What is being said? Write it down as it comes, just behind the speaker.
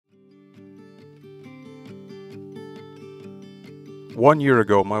1 year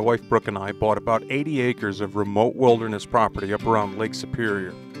ago, my wife Brooke and I bought about 80 acres of remote wilderness property up around Lake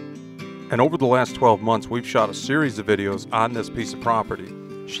Superior. And over the last 12 months, we've shot a series of videos on this piece of property.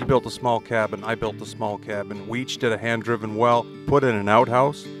 She built a small cabin, I built a small cabin. We each did a hand-driven well, put in an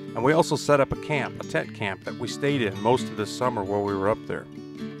outhouse, and we also set up a camp, a tent camp that we stayed in most of this summer while we were up there.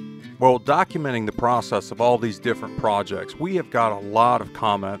 Well, documenting the process of all these different projects, we have got a lot of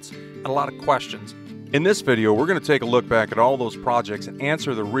comments and a lot of questions. In this video, we're going to take a look back at all those projects and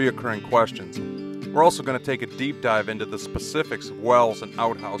answer the reoccurring questions. We're also going to take a deep dive into the specifics of wells and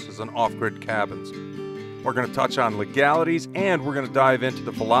outhouses and off-grid cabins. We're going to touch on legalities, and we're going to dive into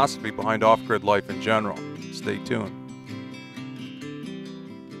the philosophy behind off-grid life in general. Stay tuned.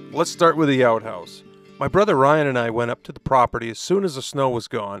 Let's start with the outhouse. My brother Ryan and I went up to the property as soon as the snow was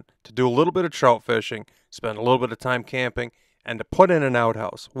gone to do a little bit of trout fishing, spend a little bit of time camping, and to put in an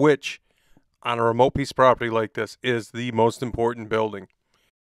outhouse, which, on a remote piece of property like this, is the most important building.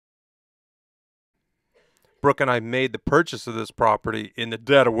 Brooke and I made the purchase of this property in the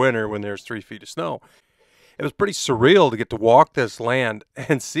dead of winter when there's 3 feet of snow. It was pretty surreal to get to walk this land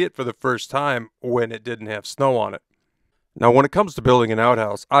and see it for the first time when it didn't have snow on it. Now, when it comes to building an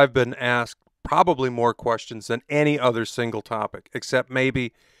outhouse, I've been asked probably more questions than any other single topic, except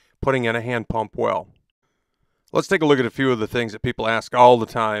maybe putting in a hand pump well. Let's take a look at a few of the things that people ask all the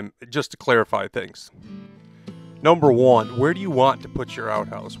time, just to clarify things. Number one, where do you want to put your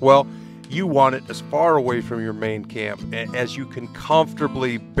outhouse? Well, you want it as far away from your main camp as you can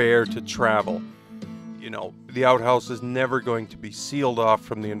comfortably bear to travel. You know, the outhouse is never going to be sealed off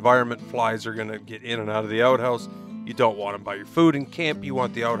from the environment. Flies are going to get in and out of the outhouse. You don't want them by your food in camp. You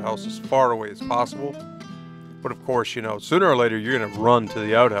want the outhouse as far away as possible. But of course, you know, sooner or later you're going to run to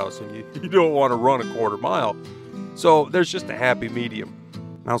the outhouse, and you don't want to run a quarter mile. So there's just a happy medium.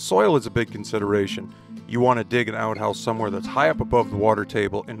 Now, soil is a big consideration. You want to dig an outhouse somewhere that's high up above the water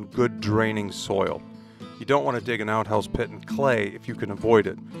table in good draining soil. You don't want to dig an outhouse pit in clay if you can avoid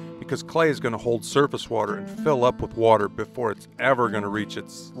it, because clay is going to hold surface water and fill up with water before it's ever going to reach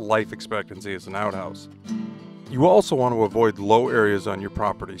its life expectancy as an outhouse. You also want to avoid low areas on your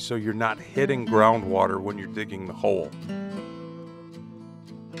property so you're not hitting groundwater when you're digging the hole.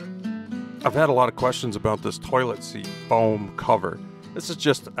 I've had a lot of questions about this toilet seat foam cover. This is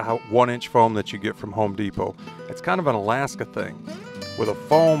just a 1-inch foam that you get from Home Depot. It's kind of an Alaska thing. With a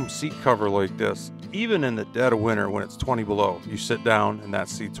foam seat cover like this, even in the dead of winter when it's 20 below, you sit down and that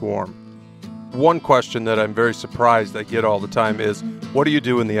seat's warm. One question that I'm very surprised I get all the time is, what do you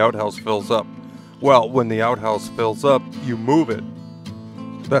do when the outhouse fills up? Well, when the outhouse fills up, you move it.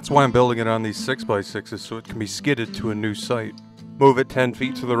 That's why I'm building it on these 6x6s, so it can be skidded to a new site. Move it 10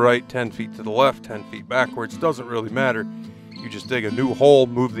 feet to the right, 10 feet to the left, 10 feet backwards, doesn't really matter. You just dig a new hole,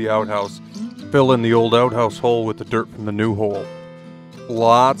 move the outhouse, fill in the old outhouse hole with the dirt from the new hole.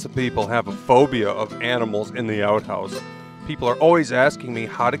 Lots of people have a phobia of animals in the outhouse. People are always asking me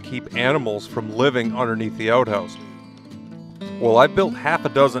how to keep animals from living underneath the outhouse. Well, I've built half a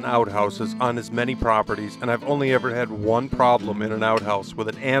dozen outhouses on as many properties, and I've only ever had one problem in an outhouse with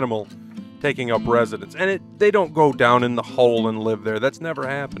an animal taking up residence. And they don't go down in the hole and live there. That's never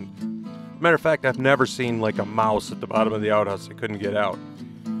happened. Matter of fact, I've never seen like a mouse at the bottom of the outhouse that couldn't get out.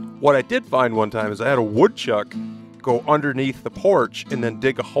 What I did find one time is I had a woodchuck go underneath the porch and then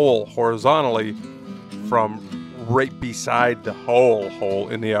dig a hole horizontally from right beside the hole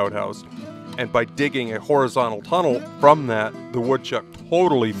in the outhouse. And by digging a horizontal tunnel from that, the woodchuck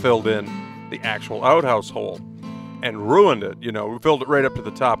totally filled in the actual outhouse hole and ruined it. You know, we filled it right up to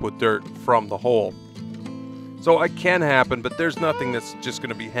the top with dirt from the hole. So it can happen, but there's nothing that's just going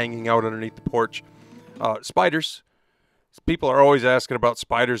to be hanging out underneath the porch. Spiders. People are always asking about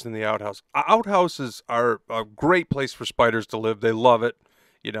spiders in the outhouse. Outhouses are a great place for spiders to live. They love it.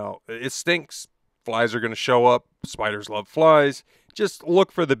 You know, it stinks. Flies are going to show up. Spiders love flies. Just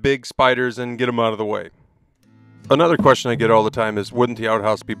look for the big spiders and get them out of the way. Another question I get all the time is, wouldn't the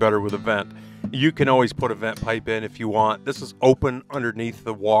outhouse be better with a vent? You can always put a vent pipe in if you want. This is open underneath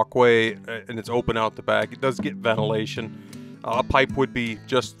the walkway and it's open out the back. It does get ventilation. A pipe would be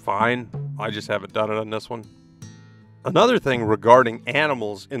just fine. I just haven't done it on this one. Another thing regarding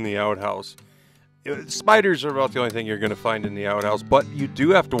animals in the outhouse, spiders are about the only thing you're going to find in the outhouse, but you do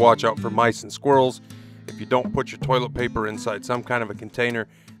have to watch out for mice and squirrels. If you don't put your toilet paper inside some kind of a container,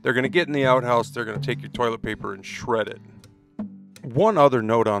 they're going to get in the outhouse, they're going to take your toilet paper and shred it. One other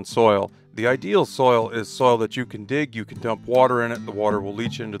note on soil. The ideal soil is soil that you can dig, you can dump water in it, the water will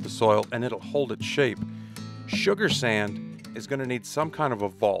leach into the soil, and it'll hold its shape. Sugar sand is going to need some kind of a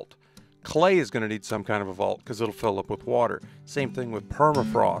vault. Clay is going to need some kind of a vault because it'll fill up with water. Same thing with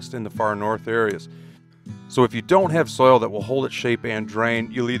permafrost in the far north areas. So if you don't have soil that will hold its shape and drain,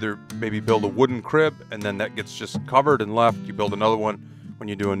 you'll either maybe build a wooden crib and then that gets just covered and left. You build another one when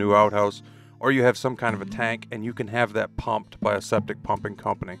you do a new outhouse, or you have some kind of a tank and you can have that pumped by a septic pumping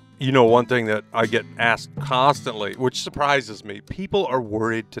company. You know, one thing that I get asked constantly, which surprises me, people are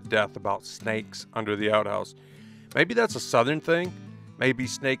worried to death about snakes under the outhouse. Maybe that's a southern thing. Maybe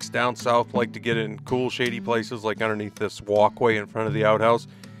snakes down south like to get in cool, shady places like underneath this walkway in front of the outhouse.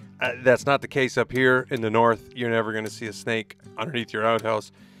 That's not the case up here in the north. You're never going to see a snake underneath your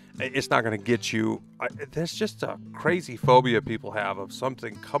outhouse. It's not going to get you. There's just a crazy phobia people have of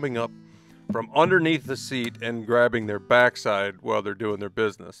something coming up from underneath the seat and grabbing their backside while they're doing their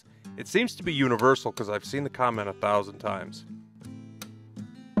business. It seems to be universal because I've seen the comment 1,000 times.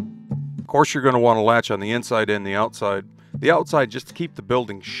 Of course, you're going to want to latch on the inside and the outside. The outside just to keep the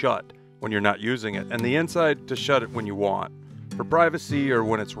building shut when you're not using it, and the inside to shut it when you want. For privacy or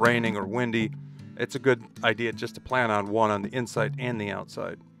when it's raining or windy, it's a good idea just to plan on one on the inside and the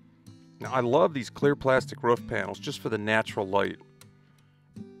outside. Now, I love these clear plastic roof panels just for the natural light.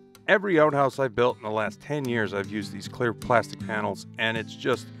 Every outhouse I've built in the last 10 years, I've used these clear plastic panels, and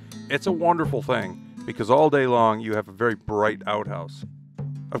it's a wonderful thing because all day long you have a very bright outhouse.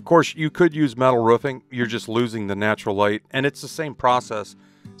 Of course, you could use metal roofing. You're just losing the natural light, and it's the same process.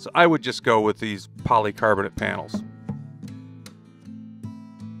 So I would just go with these polycarbonate panels.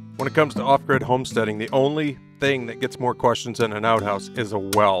 When it comes to off-grid homesteading, the only thing that gets more questions than an outhouse is a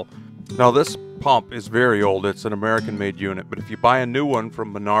well. Now, this pump is very old. It's an American-made unit, but if you buy a new one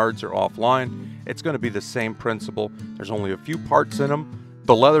from Menards or offline, it's going to be the same principle. There's only a few parts in them.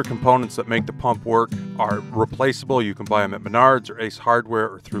 The leather components that make the pump work are replaceable. You can buy them at Menards or Ace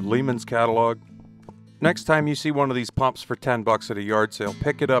Hardware or through Lehman's catalog. Next time you see one of these pumps for 10 bucks at a yard sale,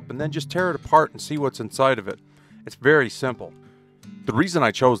 pick it up and then just tear it apart and see what's inside of it. It's very simple. The reason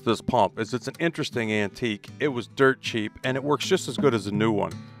I chose this pump is it's an interesting antique. It was dirt cheap and it works just as good as a new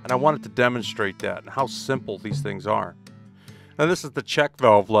one. And I wanted to demonstrate that and how simple these things are. Now, this is the check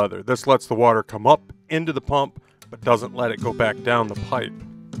valve leather. This lets the water come up into the pump but doesn't let it go back down the pipe.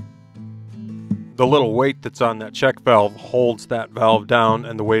 The little weight that's on that check valve holds that valve down,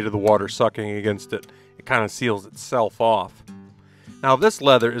 and the weight of the water sucking against it, it kind of seals itself off. Now, this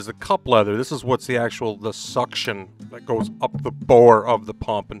leather is the cup leather. This is what's the suction that goes up the bore of the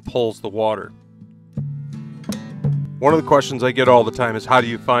pump and pulls the water. One of the questions I get all the time is, how do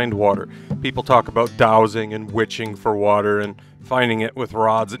you find water? People talk about dowsing and witching for water and finding it with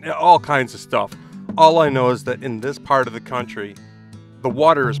rods and all kinds of stuff. All I know is that in this part of the country, the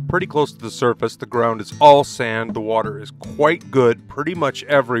water is pretty close to the surface. The ground is all sand. The water is quite good pretty much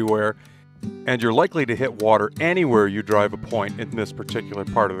everywhere. And you're likely to hit water anywhere you drive a point in this particular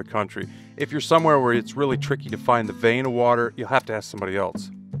part of the country. If you're somewhere where it's really tricky to find the vein of water, you'll have to ask somebody else.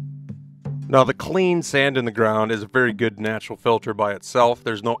 Now, the clean sand in the ground is a very good natural filter by itself.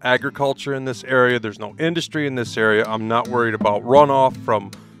 There's no agriculture in this area. There's no industry in this area. I'm not worried about runoff from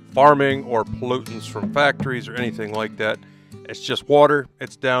farming or pollutants from factories or anything like that. It's just water.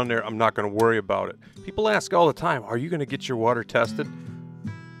 It's down there. I'm not going to worry about it. People ask all the time, are you going to get your water tested?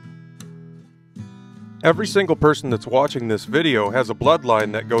 Every single person that's watching this video has a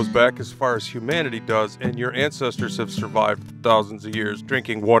bloodline that goes back as far as humanity does, and your ancestors have survived for thousands of years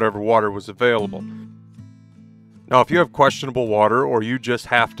drinking whatever water was available. Now, if you have questionable water or you just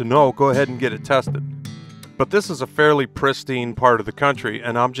have to know, go ahead and get it tested. But this is a fairly pristine part of the country,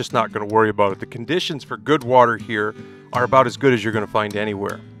 and I'm just not going to worry about it. The conditions for good water here are about as good as you're going to find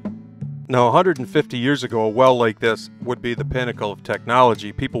anywhere. Now, 150 years ago, a well like this would be the pinnacle of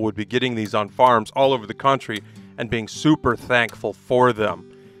technology. People would be getting these on farms all over the country and being super thankful for them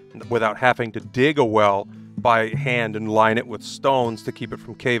without having to dig a well by hand and line it with stones to keep it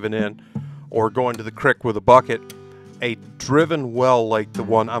from caving in or going to the creek with a bucket. A driven well like the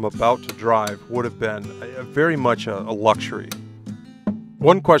one I'm about to drive would have been very much a luxury.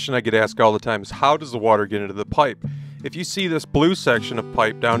 One question I get asked all the time is, how does the water get into the pipe? If you see this blue section of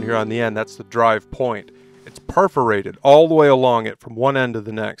pipe down here on the end, that's the drive point. It's perforated all the way along it from one end to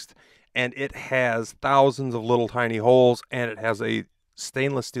the next. And it has thousands of little tiny holes, and it has a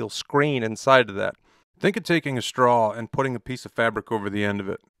stainless steel screen inside of that. Think of taking a straw and putting a piece of fabric over the end of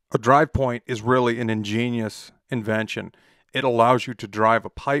it. A drive point is really an ingenious invention. It allows you to drive a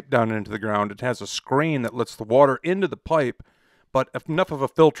pipe down into the ground. It has a screen that lets the water into the pipe, but enough of a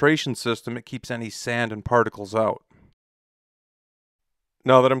filtration system, it keeps any sand and particles out.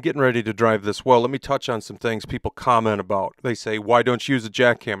 Now that I'm getting ready to drive this well, let me touch on some things people comment about. They say, why don't you use a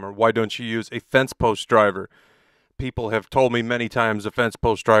jackhammer? Why don't you use a fence post driver? People have told me many times a fence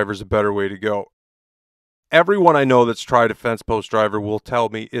post driver is a better way to go. Everyone I know that's tried a fence post driver will tell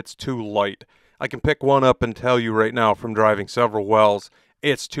me it's too light. I can pick one up and tell you right now from driving several wells,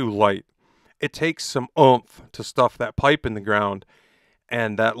 it's too light. It takes some oomph to stuff that pipe in the ground,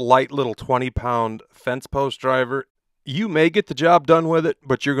 and that light little 20-pound fence post driver, you may get the job done with it,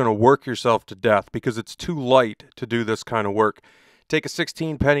 but you're going to work yourself to death because it's too light to do this kind of work. Take a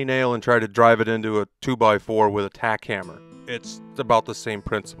 16-penny nail and try to drive it into a 2x4 with a tack hammer. It's about the same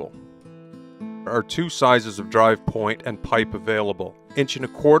principle. There are two sizes of drive point and pipe available,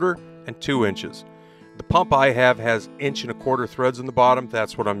 1.25 inches and 2 inches. The pump I have has 1.25 inch threads in the bottom.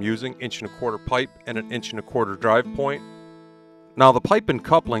 That's what I'm using, 1.25 inch pipe and an 1.25 inch drive point. Now the pipe and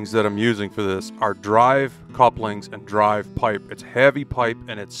couplings that I'm using for this are drive couplings and drive pipe. It's heavy pipe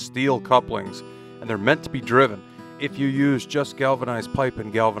and it's steel couplings, and they're meant to be driven. If you use just galvanized pipe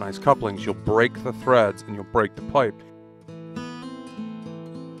and galvanized couplings, you'll break the threads and you'll break the pipe.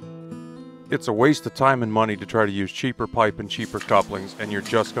 It's a waste of time and money to try to use cheaper pipe and cheaper couplings, and you're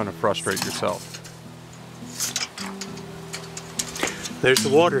just going to frustrate yourself. There's the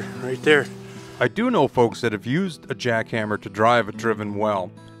water right there. I do know folks that have used a jackhammer to drive a driven well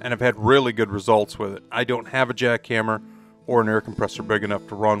and have had really good results with it. I don't have a jackhammer or an air compressor big enough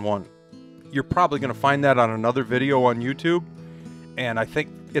to run one. You're probably going to find that on another video on YouTube, and I think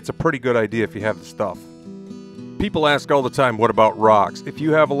it's a pretty good idea if you have the stuff. People ask all the time, what about rocks? If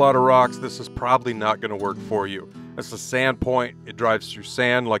you have a lot of rocks, this is probably not going to work for you. It's a sand point. It drives through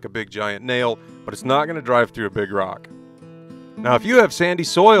sand like a big giant nail, but it's not going to drive through a big rock. Now, if you have sandy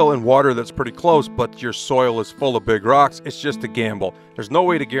soil and water that's pretty close, but your soil is full of big rocks, it's just a gamble. There's no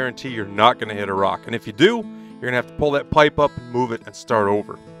way to guarantee you're not going to hit a rock. And if you do, you're going to have to pull that pipe up and move it and start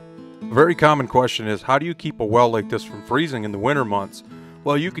over. A very common question is, how do you keep a well like this from freezing in the winter months?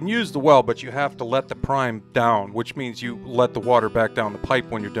 Well, you can use the well, but you have to let the prime down, which means you let the water back down the pipe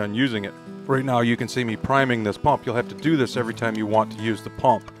when you're done using it. Right now, you can see me priming this pump. You'll have to do this every time you want to use the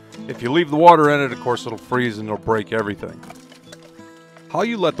pump. If you leave the water in it, of course, it'll freeze and it'll break everything. How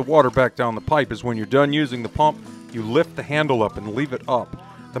you let the water back down the pipe is when you're done using the pump, you lift the handle up and leave it up.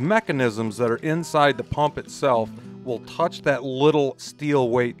 The mechanisms that are inside the pump itself will touch that little steel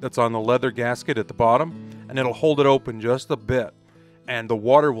weight that's on the leather gasket at the bottom, and it'll hold it open just a bit. And the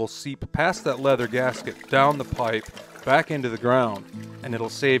water will seep past that leather gasket, down the pipe, back into the ground, and it'll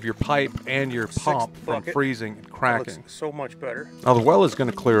save your pipe and your pump from freezing and cracking. That looks so much better. Now the well is going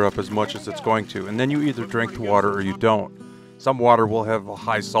to clear up as much as it's going to, and then you either drink the water or you don't. Some water will have a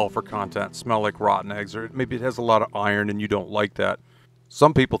high sulfur content, smell like rotten eggs, or maybe it has a lot of iron and you don't like that.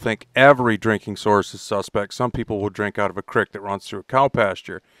 Some people think every drinking source is suspect. Some people will drink out of a creek that runs through a cow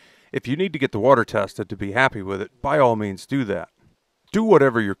pasture. If you need to get the water tested to be happy with it, by all means do that. Do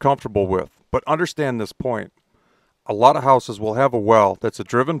whatever you're comfortable with, but understand this point. A lot of houses will have a well that's a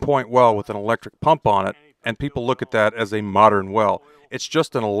driven point well with an electric pump on it, and people look at that as a modern well. It's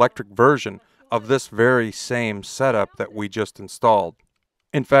just an electric version of this very same setup that we just installed.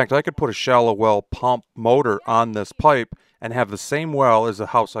 In fact, I could put a shallow well pump motor on this pipe and have the same well as the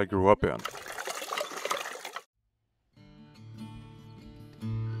house I grew up in.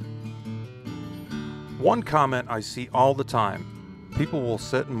 One comment I see all the time, people will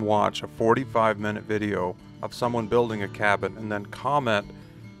sit and watch a 45-minute video of someone building a cabin and then comment,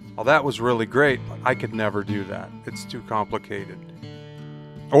 "Oh, that was really great, but I could never do that. It's too complicated."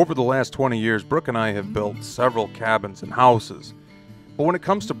 Over the last 20 years, Brooke and I have built several cabins and houses. But when it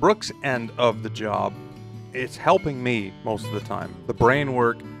comes to Brooke's end of the job, it's helping me most of the time. The brain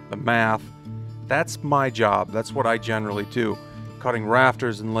work, the math, that's my job. That's what I generally do. Cutting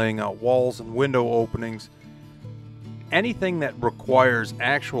rafters and laying out walls and window openings. Anything that requires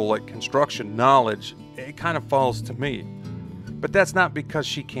actual construction knowledge, it kind of falls to me. But that's not because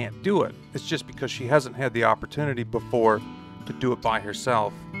she can't do it. It's just because she hasn't had the opportunity before to do it by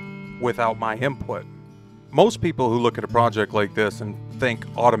herself without my input. Most people who look at a project like this and think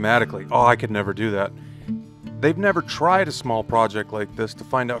automatically, "Oh, I could never do that," they've never tried a small project like this to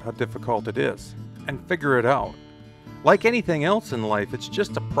find out how difficult it is and figure it out. Like anything else in life, it's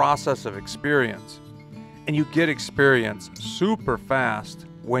just a process of experience. And you get experience super fast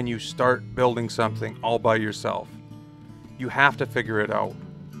when you start building something all by yourself. You have to figure it out.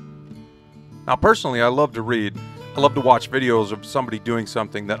 Now, personally, I love to read. I love to watch videos of somebody doing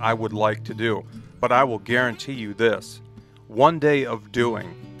something that I would like to do. But I will guarantee you this. One day of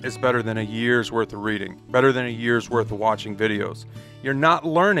doing is better than a year's worth of reading, better than a year's worth of watching videos. You're not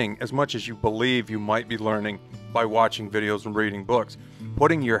learning as much as you believe you might be learning by watching videos and reading books.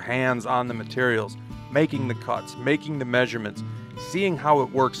 Putting your hands on the materials, making the cuts, making the measurements, seeing how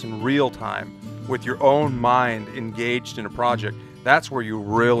it works in real time with your own mind engaged in a project, that's where you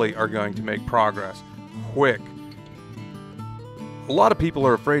really are going to make progress. Quick. A lot of people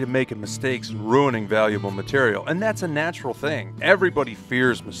are afraid of making mistakes and ruining valuable material, and that's a natural thing. Everybody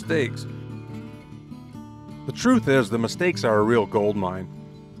fears mistakes. The truth is, the mistakes are a real goldmine.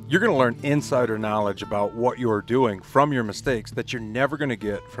 You're going to learn insider knowledge about what you're doing from your mistakes that you're never going to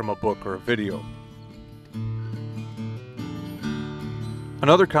get from a book or a video.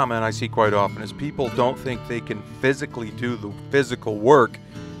 Another comment I see quite often is people don't think they can physically do the physical work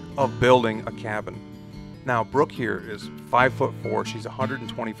of building a cabin. Now, Brooke here is 5'4", she's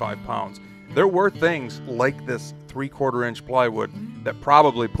 125 pounds. There were things like this 3/4 inch plywood that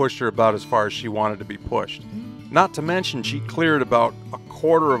probably pushed her about as far as she wanted to be pushed. Not to mention, she cleared about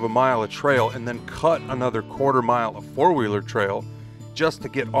 1/4 of a mile of trail and then cut another 1/4 mile of four-wheeler trail just to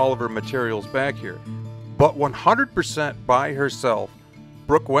get all of her materials back here. But 100% by herself,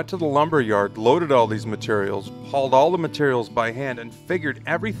 Brooke went to the lumber yard, loaded all these materials, hauled all the materials by hand, and figured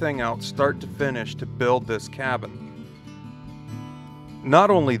everything out start to finish to build this cabin. Not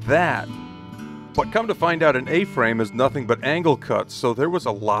only that, but come to find out, an A-frame is nothing but angle cuts, so there was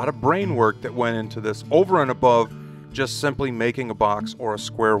a lot of brain work that went into this over and above just simply making a box or a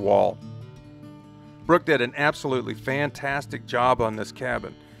square wall. Brooke did an absolutely fantastic job on this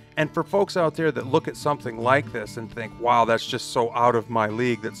cabin. And for folks out there that look at something like this and think, wow, that's just so out of my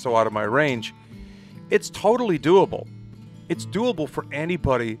league, that's so out of my range, it's totally doable. It's doable for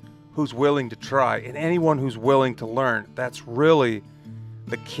anybody who's willing to try and anyone who's willing to learn. That's really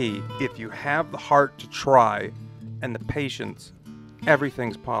the key. If you have the heart to try and the patience,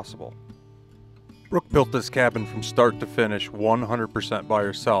 everything's possible. Brooke built this cabin from start to finish 100% by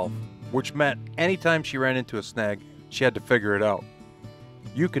herself, which meant anytime she ran into a snag, she had to figure it out.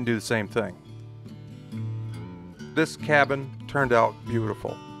 You can do the same thing. This cabin turned out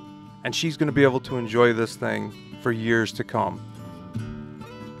beautiful, and she's going to be able to enjoy this thing for years to come.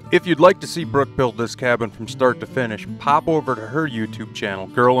 If you'd like to see Brooke build this cabin from start to finish, pop over to her YouTube channel,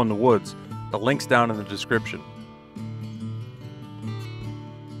 Girl in the Woods. The link's down in the description.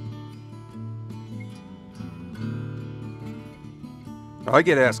 Now, I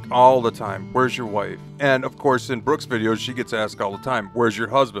get asked all the time, where's your wife? And of course, in Brooke's videos, she gets asked all the time, where's your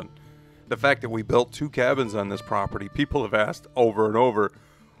husband? The fact that we built 2 cabins on this property, people have asked over and over,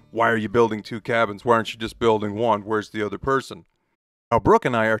 why are you building 2 cabins? Why aren't you just building one? Where's the other person? Now, Brooke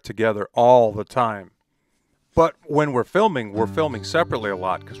and I are together all the time. But when we're filming separately a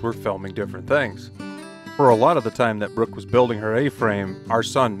lot because we're filming different things. For a lot of the time that Brooke was building her A-frame, our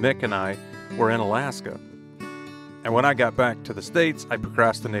son Mick and I were in Alaska. And when I got back to the States, I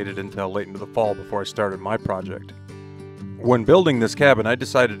procrastinated until late into the fall before I started my project. When building this cabin, I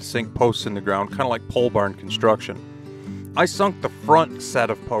decided to sink posts in the ground, kind of like pole barn construction. I sunk the front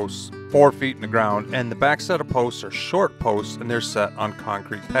set of posts 4 feet in the ground, and the back set of posts are short posts, and they're set on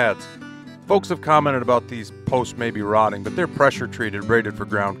concrete pads. Folks have commented about these posts maybe rotting, but they're pressure treated, rated for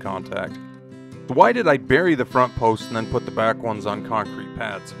ground contact. Why did I bury the front posts and then put the back ones on concrete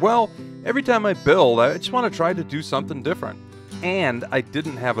pads? Well, every time I build, I just want to try to do something different. And I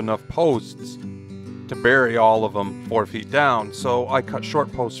didn't have enough posts to bury all of them 4 feet down, so I cut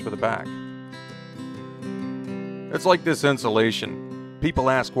short posts for the back. It's like this insulation. People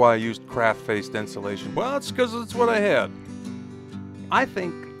ask why I used craft-faced insulation. Well, it's because it's what I had. I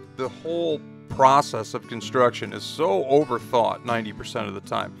think the whole process of construction is so overthought 90% of the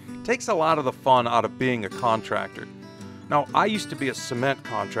time. It takes a lot of the fun out of being a contractor. Now, I used to be a cement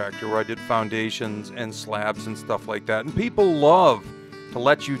contractor where I did foundations and slabs and stuff like that, and people love to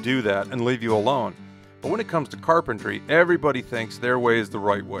let you do that and leave you alone. But when it comes to carpentry, everybody thinks their way is the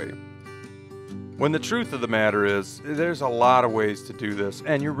right way. When the truth of the matter is, there's a lot of ways to do this,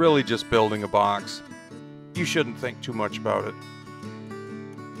 and you're really just building a box. You shouldn't think too much about it.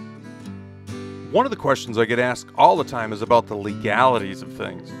 One of the questions I get asked all the time is about the legalities of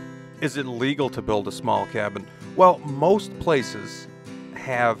things. Is it legal to build a small cabin? Well, most places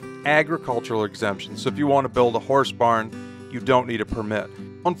have agricultural exemptions, so if you want to build a horse barn, you don't need a permit.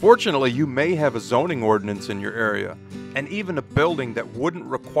 Unfortunately, you may have a zoning ordinance in your area, and even a building that wouldn't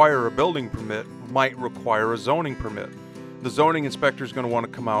require a building permit might require a zoning permit. The zoning inspector is going to want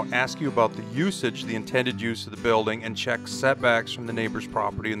to come out, ask you about the usage, the intended use of the building, and check setbacks from the neighbor's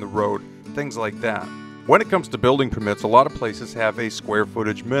property and the road, things like that. When it comes to building permits, a lot of places have a square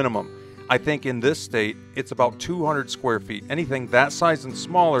footage minimum. I think in this state, it's about 200 square feet. Anything that size and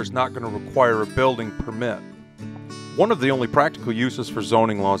smaller is not going to require a building permit. One of the only practical uses for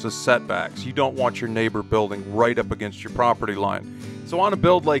zoning laws is setbacks. You don't want your neighbor building right up against your property line. So on a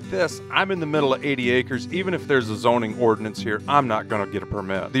build like this, I'm in the middle of 80 acres. Even if there's a zoning ordinance here, I'm not going to get a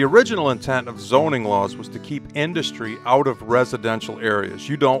permit. The original intent of zoning laws was to keep industry out of residential areas.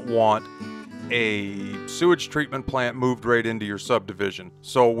 You don't want a sewage treatment plant moved right into your subdivision.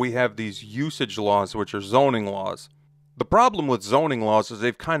 So we have these usage laws, which are zoning laws. The problem with zoning laws is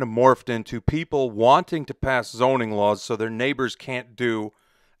they've kind of morphed into people wanting to pass zoning laws so their neighbors can't do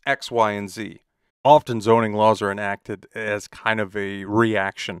X, Y, and Z. Often zoning laws are enacted as kind of a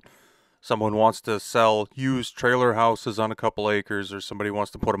reaction. Someone wants to sell used trailer houses on a couple acres, or somebody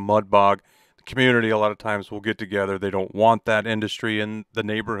wants to put a mud bog. The community a lot of times will get together. They don't want that industry in the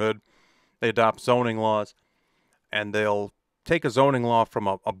neighborhood. They adopt zoning laws, and they'll take a zoning law from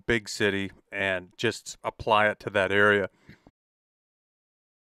a big city and just apply it to that area.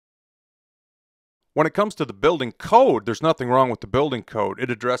 When it comes to the building code, there's nothing wrong with the building code.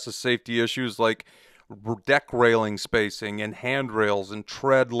 It addresses safety issues like deck railing spacing and handrails and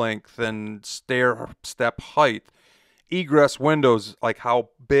tread length and stair step height. Egress windows, like how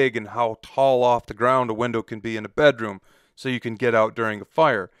big and how tall off the ground a window can be in a bedroom so you can get out during a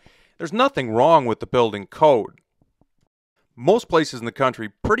fire. There's nothing wrong with the building code. Most places in the country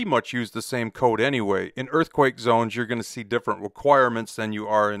pretty much use the same code anyway. In earthquake zones, you're going to see different requirements than you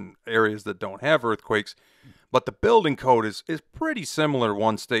are in areas that don't have earthquakes, but the building code is pretty similar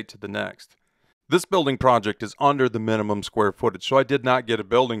one state to the next. This building project is under the minimum square footage, so I did not get a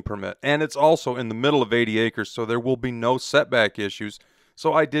building permit, and it's also in the middle of 80 acres, so there will be no setback issues,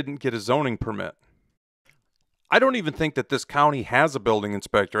 so I didn't get a zoning permit. I don't even think that this county has a building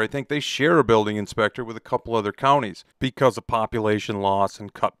inspector. I think they share a building inspector with a couple other counties because of population loss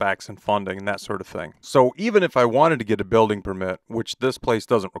and cutbacks in funding and that sort of thing. So even if I wanted to get a building permit, which this place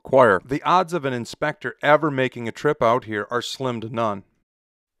doesn't require, the odds of an inspector ever making a trip out here are slim to none.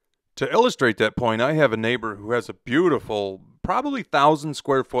 To illustrate that point, I have a neighbor who has a beautiful, probably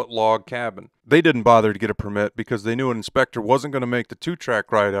 1,000-square-foot log cabin. They didn't bother to get a permit because they knew an inspector wasn't going to make the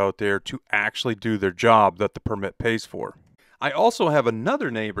two-track ride out there to actually do their job that the permit pays for. I also have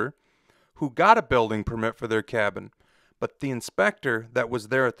another neighbor who got a building permit for their cabin, but the inspector that was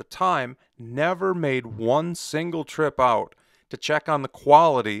there at the time never made one single trip out to check on the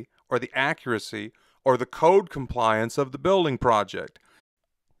quality or the accuracy or the code compliance of the building project.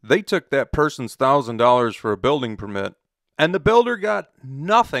 They took that person's $1,000 for a building permit, and the builder got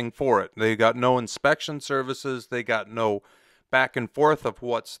nothing for it. They got no inspection services. They got no back and forth of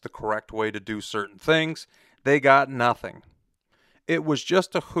what's the correct way to do certain things. They got nothing. It was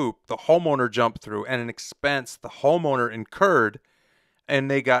just a hoop the homeowner jumped through and an expense the homeowner incurred, and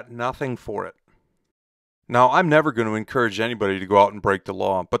they got nothing for it. Now, I'm never going to encourage anybody to go out and break the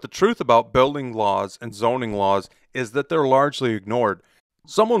law, but the truth about building laws and zoning laws is that they're largely ignored.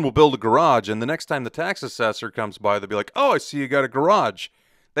 Someone will build a garage, and the next time the tax assessor comes by, they'll be like, oh, I see you got a garage.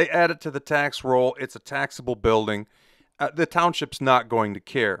 They add it to the tax roll. It's a taxable building. The township's not going to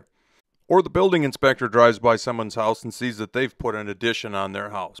care. Or the building inspector drives by someone's house and sees that they've put an addition on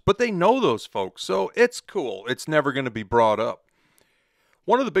their house. But they know those folks, so it's cool. It's never going to be brought up.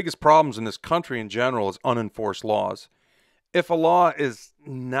 One of the biggest problems in this country in general is unenforced laws. If a law is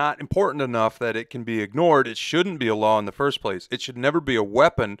not important enough that it can be ignored, it shouldn't be a law in the first place. It should never be a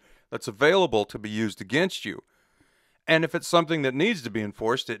weapon that's available to be used against you. And if it's something that needs to be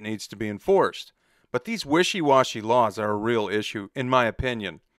enforced, it needs to be enforced. But these wishy-washy laws are a real issue, in my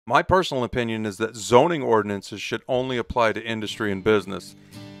opinion. My personal opinion is that zoning ordinances should only apply to industry and business,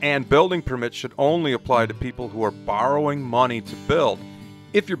 and building permits should only apply to people who are borrowing money to build.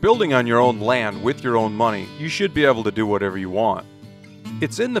 If you're building on your own land with your own money, you should be able to do whatever you want.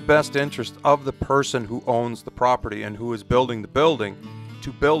 It's in the best interest of the person who owns the property and who is building the building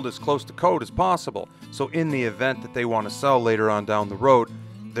to build as close to code as possible. So in the event that they want to sell later on down the road,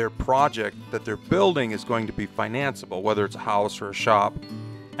 their project that they're building is going to be financeable, whether it's a house or a shop,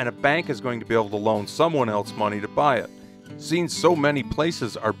 and a bank is going to be able to loan someone else money to buy it. Seeing so many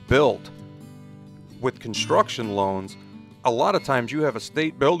places are built with construction loans, a lot of times you have a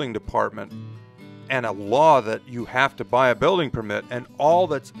state building department and a law that you have to buy a building permit, and all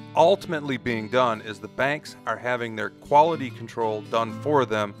that's ultimately being done is the banks are having their quality control done for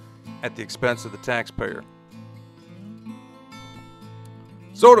them at the expense of the taxpayer.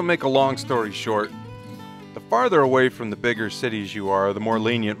 So to make a long story short, the farther away from the bigger cities you are, the more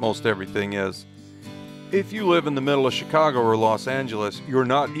lenient most everything is. If you live in the middle of Chicago or Los Angeles, you're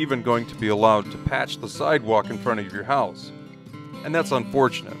not even going to be allowed to patch the sidewalk in front of your house. And that's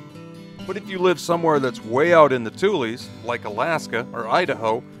unfortunate. But if you live somewhere that's way out in the Tules, like Alaska or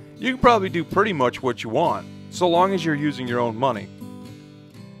Idaho, you can probably do pretty much what you want, so long as you're using your own money.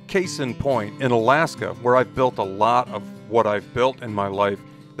 Case in point, in Alaska, where I've built a lot of what I've built in my life,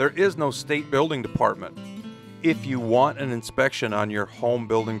 there is no state building department. If you want an inspection on your home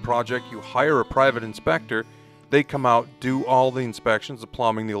building project, you hire a private inspector. They come out, do all the inspections, the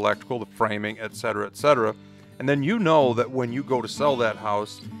plumbing, the electrical, the framing, etc., etc. And then you know that when you go to sell that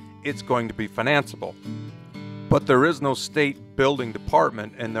house, it's going to be financeable. But there is no state building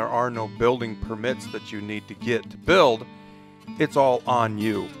department, and there are no building permits that you need to get to build. It's all on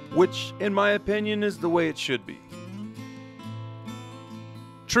you, which in my opinion is the way it should be.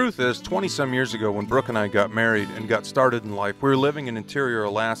 Truth is, 20-some years ago when Brooke and I got married and got started in life, we were living in interior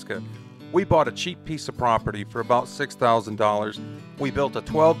Alaska. We bought a cheap piece of property for about $6,000. We built a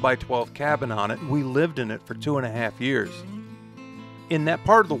 12 by 12 cabin on it, and we lived in it for 2.5 years. In that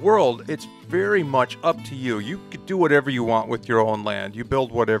part of the world, it's very much up to you. You can do whatever you want with your own land. You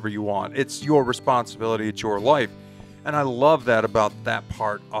build whatever you want. It's your responsibility. It's your life. And I love that about that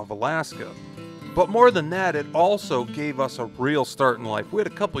part of Alaska. But more than that, it also gave us a real start in life. We had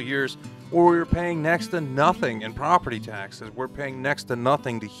a couple years where we were paying next to nothing in property taxes. We're paying next to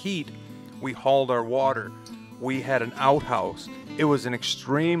nothing to heat. We hauled our water. We had an outhouse. It was an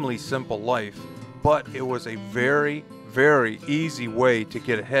extremely simple life, but it was a very, very easy way to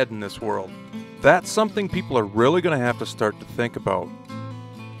get ahead in this world. That's something people are really going to have to start to think about.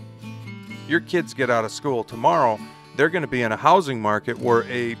 Your kids get out of school tomorrow, they're going to be in a housing market where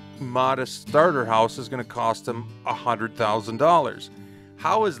a modest starter house is going to cost them $100,000.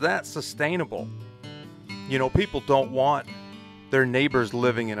 How is that sustainable? You know, people don't want their neighbors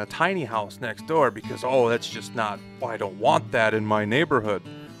living in a tiny house next door because, oh, that's just not, I don't want that in my neighborhood.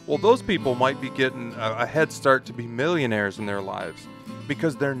 Well, those people might be getting a head start to be millionaires in their lives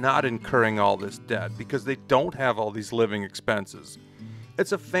because they're not incurring all this debt, because they don't have all these living expenses.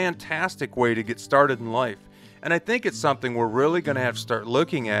 It's a fantastic way to get started in life. And I think it's something we're really going to have to start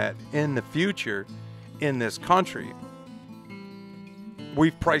looking at in the future in this country.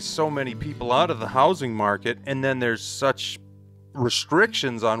 We've priced so many people out of the housing market, and then there's such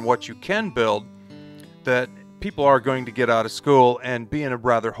restrictions on what you can build that people are going to get out of school and be in a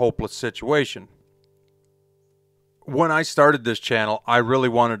rather hopeless situation. When I started this channel, I really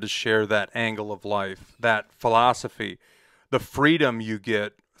wanted to share that angle of life, that philosophy, the freedom you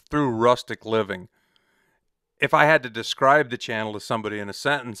get through rustic living. If I had to describe the channel to somebody in a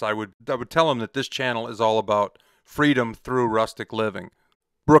sentence, I would tell them that this channel is all about freedom through rustic living.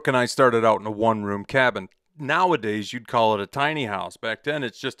 Brooke and I started out in a one-room cabin. Nowadays, you'd call it a tiny house. Back then,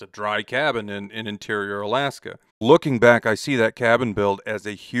 it's just a dry cabin in interior Alaska. Looking back, I see that cabin build as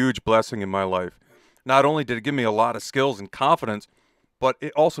a huge blessing in my life. Not only did it give me a lot of skills and confidence, but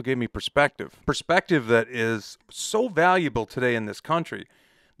it also gave me perspective. Perspective that is so valuable today in this country,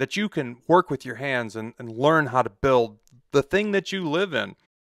 that you can work with your hands and learn how to build the thing that you live in.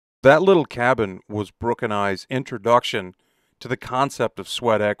 That little cabin was Brooke and I's introduction to the concept of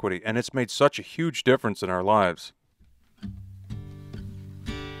sweat equity, and it's made such a huge difference in our lives.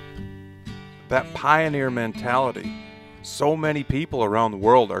 That pioneer mentality. So many people around the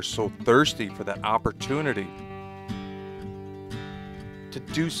world are so thirsty for that opportunity to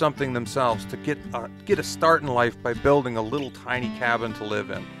do something themselves, to get a start in life by building a little tiny cabin to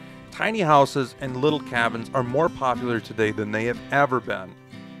live in. Tiny houses and little cabins are more popular today than they have ever been.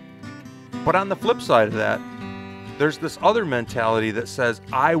 But on the flip side of that, there's this other mentality that says,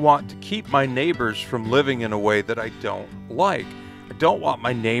 I want to keep my neighbors from living in a way that I don't like. I don't want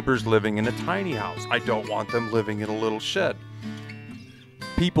my neighbors living in a tiny house. I don't want them living in a little shed.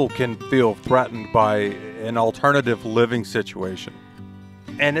 People can feel threatened by an alternative living situation.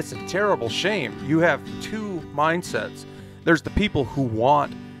 And it's a terrible shame. You have two mindsets. There's the people who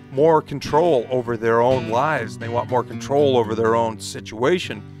want more control over their own lives. They want more control over their own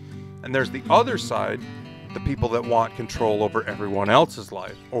situation. And there's the other side, the people that want control over everyone else's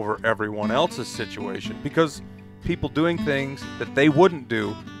life, over everyone else's situation. Because people doing things that they wouldn't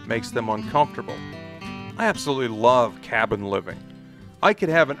do makes them uncomfortable. I absolutely love cabin living. I could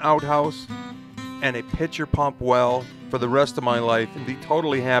have an outhouse and a pitcher pump well for the rest of my life and be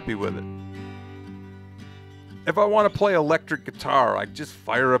totally happy with it. If I want to play electric guitar, I just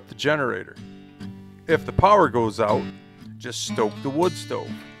fire up the generator. If the power goes out, just stoke the wood stove.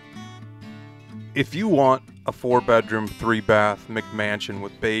 If you want a 4-bedroom, 3-bath McMansion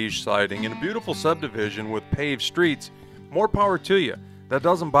with beige siding in a beautiful subdivision with paved streets, more power to you. That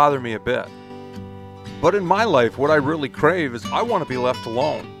doesn't bother me a bit. But in my life, what I really crave is I want to be left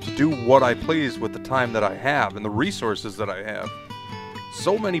alone to do what I please with the time that I have and the resources that I have.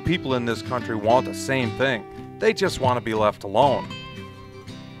 So many people in this country want the same thing. They just want to be left alone.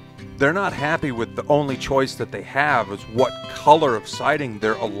 They're not happy with the only choice that they have is what color of siding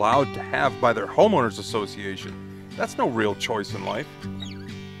they're allowed to have by their homeowners association. That's no real choice in life.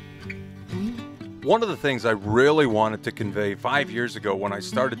 One of the things I really wanted to convey 5 years ago when I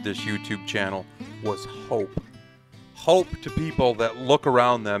started this YouTube channel was hope. hope to people that look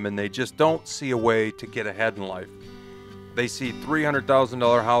around them and they just don't see a way to get ahead in life. They see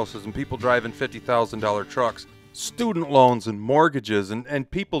 $300,000 houses and people driving $50,000 trucks, student loans and mortgages, and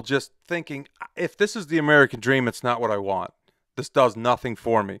people just thinking, if this is the American dream, it's not what I want. This does nothing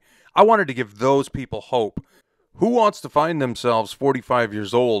for me. I wanted to give those people hope. Who wants to find themselves 45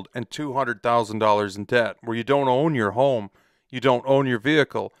 years old and $200,000 in debt, where you don't own your home, you don't own your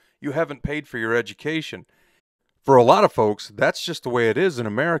vehicle, you haven't paid for your education? For a lot of folks, that's just the way it is in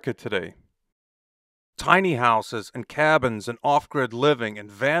America today. Tiny houses and cabins and off-grid living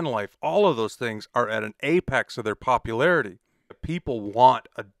and van life, all of those things are at an apex of their popularity. People want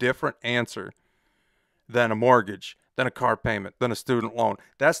a different answer than a mortgage, than a car payment, than a student loan.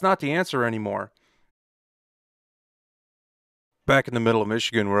 That's not the answer anymore. Back in the middle of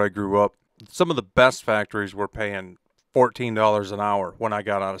Michigan where I grew up, some of the best factories were paying $14 an hour when I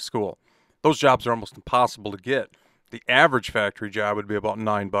got out of school. Those jobs are almost impossible to get. The average factory job would be about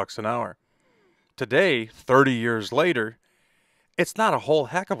 $9 an hour. Today, 30 years later, it's not a whole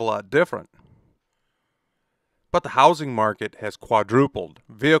heck of a lot different. But the housing market has quadrupled.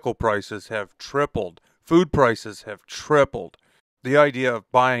 Vehicle prices have tripled. Food prices have tripled. The idea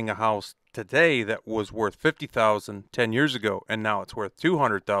of buying a house today that was worth $50,000 10 years ago and now it's worth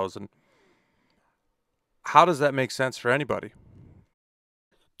 $200,000, how does that make sense for anybody?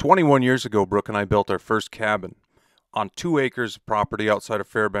 21 years ago, Brooke and I built our first cabin on 2 acres of property outside of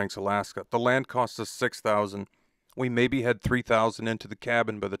Fairbanks, Alaska. The land cost us $6,000. We maybe had $3,000 into the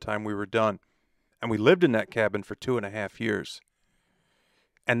cabin by the time we were done. And we lived in that cabin for 2.5 years.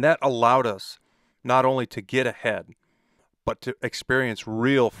 And that allowed us not only to get ahead, but to experience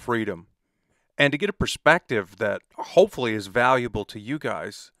real freedom and to get a perspective that hopefully is valuable to you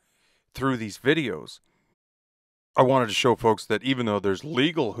guys through these videos. I wanted to show folks that even though there's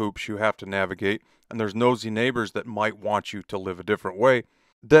legal hoops you have to navigate and there's nosy neighbors that might want you to live a different way,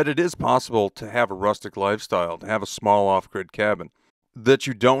 that it is possible to have a rustic lifestyle, to have a small off-grid cabin, that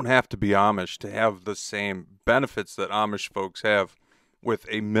you don't have to be Amish to have the same benefits that Amish folks have with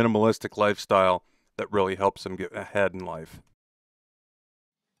a minimalistic lifestyle that really helps them get ahead in life.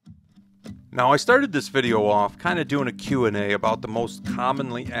 Now, I started this video off kind of doing a Q&A about the most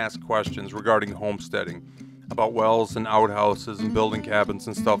commonly asked questions regarding homesteading, about wells and outhouses and building cabins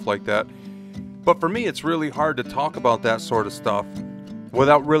and stuff like that. But for me, it's really hard to talk about that sort of stuff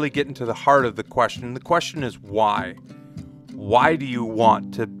without really getting to the heart of the question. The question is why? Why do you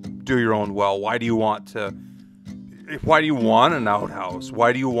want to do your own well? Why do you want an outhouse?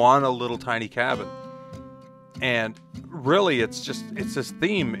 Why do you want a little tiny cabin? And really, it's this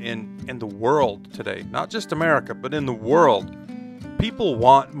theme in the world today, not just America, but in the world. People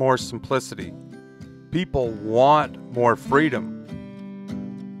want more simplicity. People want more freedom.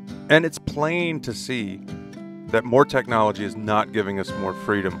 And it's plain to see that more technology is not giving us more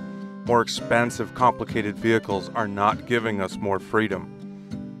freedom. More expensive, complicated vehicles are not giving us more freedom.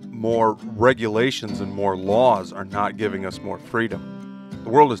 More regulations and more laws are not giving us more freedom. The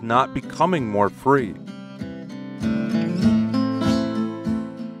world is not becoming more free.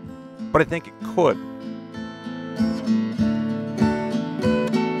 But I think it could.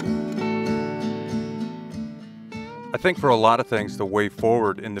 I think for a lot of things, the way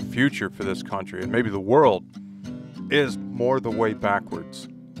forward in the future for this country, and maybe the world, is more the way backwards.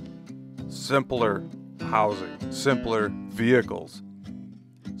 Simpler housing, simpler vehicles,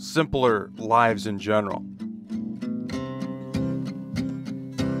 simpler lives in general.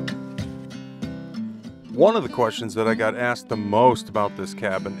 One of the questions that I got asked the most about this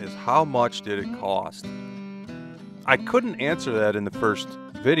cabin is how much did it cost? I couldn't answer that in the first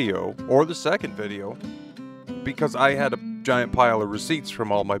video or the second video because I had a giant pile of receipts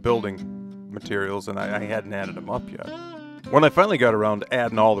from all my building materials and I hadn't added them up yet. When I finally got around to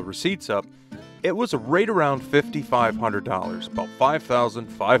adding all the receipts up, it was right around $5,500, about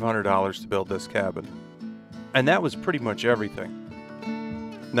 $5,500 to build this cabin. And that was pretty much everything.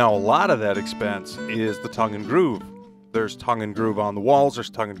 Now, a lot of that expense is the tongue and groove. There's tongue and groove on the walls, there's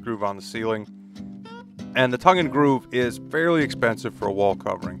tongue and groove on the ceiling. And the tongue and groove is fairly expensive for a wall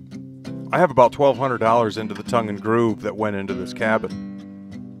covering. I have about $1,200 into the tongue and groove that went into this cabin.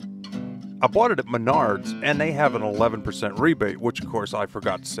 I bought it at Menards, and they have an 11% rebate, which of course I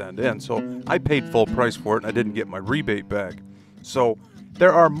forgot to send in, so I paid full price for it and I didn't get my rebate back. So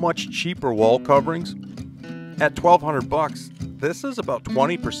there are much cheaper wall coverings. At $1,200, this is about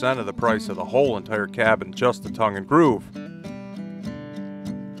 20% of the price of the whole entire cabin, just the tongue and groove.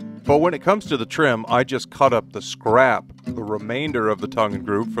 But when it comes to the trim, I just cut up the scrap, the remainder of the tongue and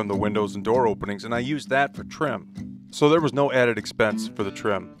groove from the windows and door openings, and I used that for trim. So there was no added expense for the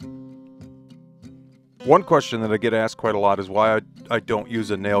trim. One question that I get asked quite a lot is why I don't use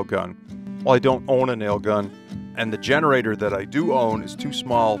a nail gun. Well, I don't own a nail gun, and the generator that I do own is too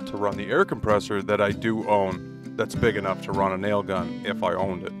small to run the air compressor that I do own that's big enough to run a nail gun if I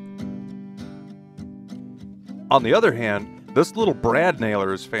owned it. On the other hand, this little brad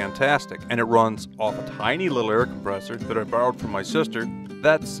nailer is fantastic, and it runs off a tiny little air compressor that I borrowed from my sister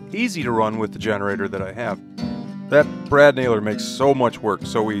that's easy to run with the generator that I have. That brad nailer makes so much work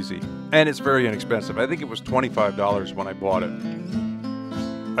so easy, and it's very inexpensive. I think it was $25 when I bought it.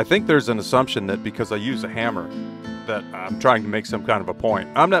 I think there's an assumption that because I use a hammer that I'm trying to make some kind of a point.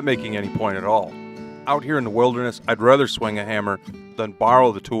 I'm not making any point at all. Out here in the wilderness, I'd rather swing a hammer than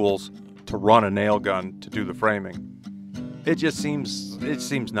borrow the tools to run a nail gun to do the framing. It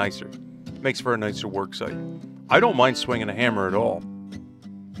seems nicer. Makes for a nicer work site. I don't mind swinging a hammer at all.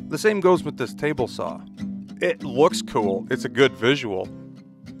 The same goes with this table saw. It looks cool. It's a good visual.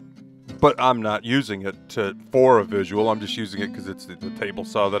 But I'm not using it for a visual. I'm just using it because it's the table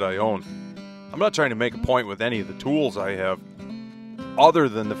saw that I own. I'm not trying to make a point with any of the tools I have, other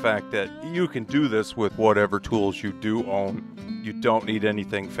than the fact that you can do this with whatever tools you do own. You don't need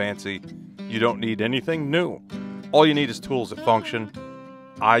anything fancy. You don't need anything new. All you need is tools that function.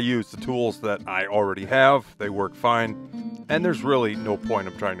 I use the tools that I already have. They work fine. And there's really no point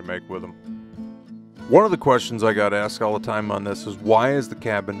I'm trying to make with them. One of the questions I got asked all the time on this is, why is the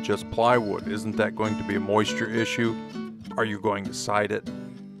cabin just plywood? Isn't that going to be a moisture issue? Are you going to side it?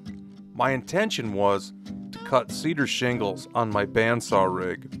 My intention was to cut cedar shingles on my bandsaw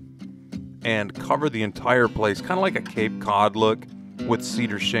rig and cover the entire place, kind of like a Cape Cod look, with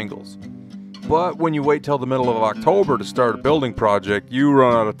cedar shingles. But when you wait till the middle of October to start a building project, you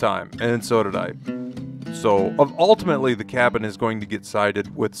run out of time, and so did I. So ultimately the cabin is going to get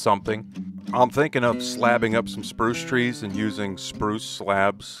sided with something. I'm thinking of slabbing up some spruce trees and using spruce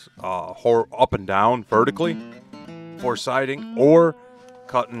slabs up and down vertically for siding, or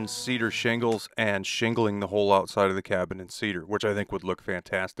cutting cedar shingles and shingling the whole outside of the cabin in cedar, which I think would look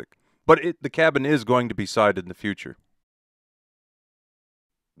fantastic. But the cabin is going to be sided in the future.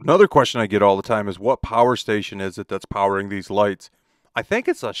 Another question I get all the time is, what power station is it that's powering these lights? I think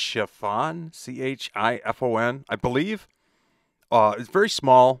it's a Chiffon, C-H-I-F-O-N, I believe. It's very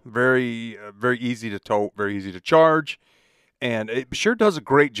small, very easy to tote, very easy to charge, and it sure does a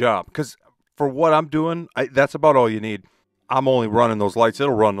great job, because for what I'm doing, that's about all you need. I'm only running those lights.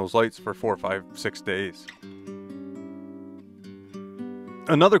 It'll run those lights for 4, 5, 6 days.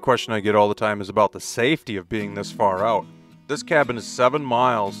 Another question I get all the time is about the safety of being this far out. This cabin is 7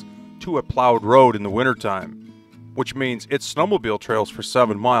 miles to a plowed road in the wintertime, which means it's snowmobile trails for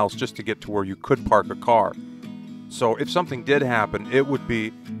 7 miles just to get to where you could park a car. So if something did happen, it would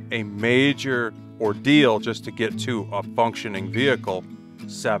be a major ordeal just to get to a functioning vehicle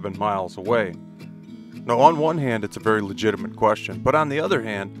 7 miles away. Now, on one hand, it's a very legitimate question, but on the other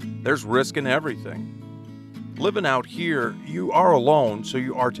hand, there's risk in everything. Living out here, you are alone, so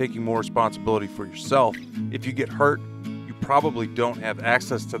you are taking more responsibility for yourself. If you get hurt, you probably don't have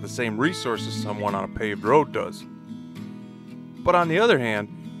access to the same resources someone on a paved road does. But on the other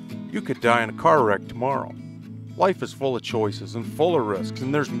hand, you could die in a car wreck tomorrow. Life is full of choices and full of risks,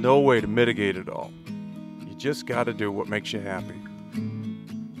 and there's no way to mitigate it all. You just gotta do what makes you happy.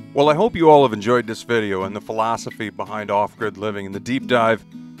 Well, I hope you all have enjoyed this video and the philosophy behind off-grid living and the deep dive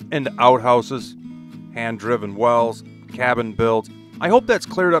into outhouses, hand-driven wells, cabin builds. I hope that's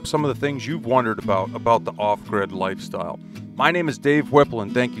cleared up some of the things you've wondered about the off-grid lifestyle. My name is Dave Whipple,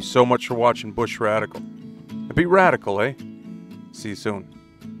 and thank you so much for watching Bush Radical. And be radical, eh? See you soon.